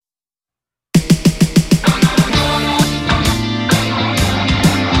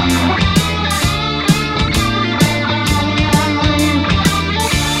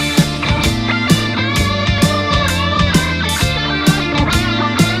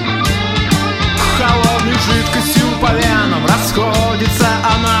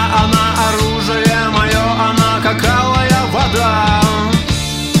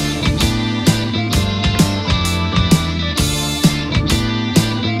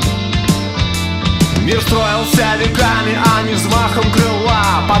Мир строился веками, а не взмахом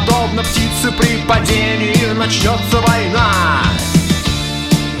крыла. Подобно птице при падении начнется война.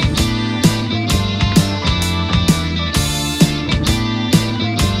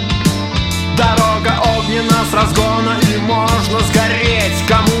 Дорога огненна с разгона, и можно сгореть.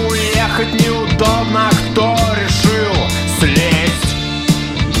 Кому ехать неудобно, кто решил слезть.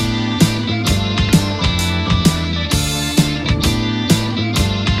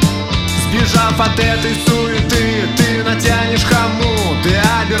 Сбежав от этой суеты, ты натянешь хомут, и,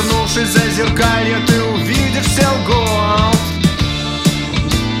 обернувшись за зеркалье, ты увидишь все лгут.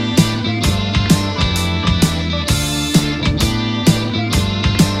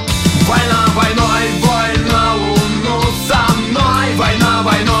 Война войной, бой на луну со мной. Война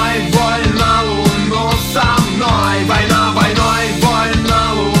войной, бой на луну со мной. Война войной, бой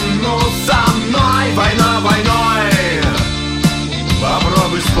на луну со мной. Война войной,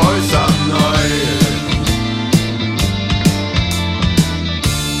 попробуй спой со мной.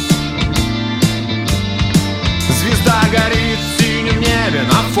 Звезда горит в синем небе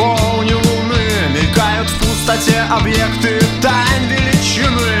на фоне луны. Мелькают в пустоте объекты тайн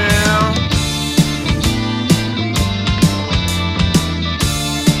величины.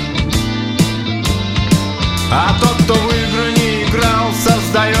 А тот, кто в игры не играл,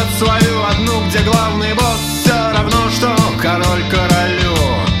 создает свою одну, где главный босс все равно, что король королю.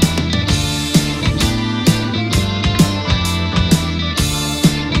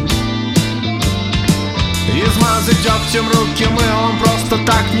 Измазать дегтем руки мылом просто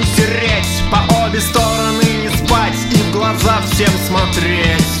так не стереть. По обе стороны не спать и в глаза всем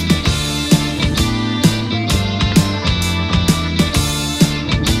смотреть.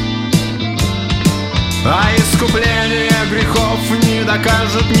 А искупление грехов не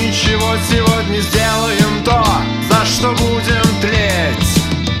докажет ничего. Сегодня сделаем то, за что будем тлеть.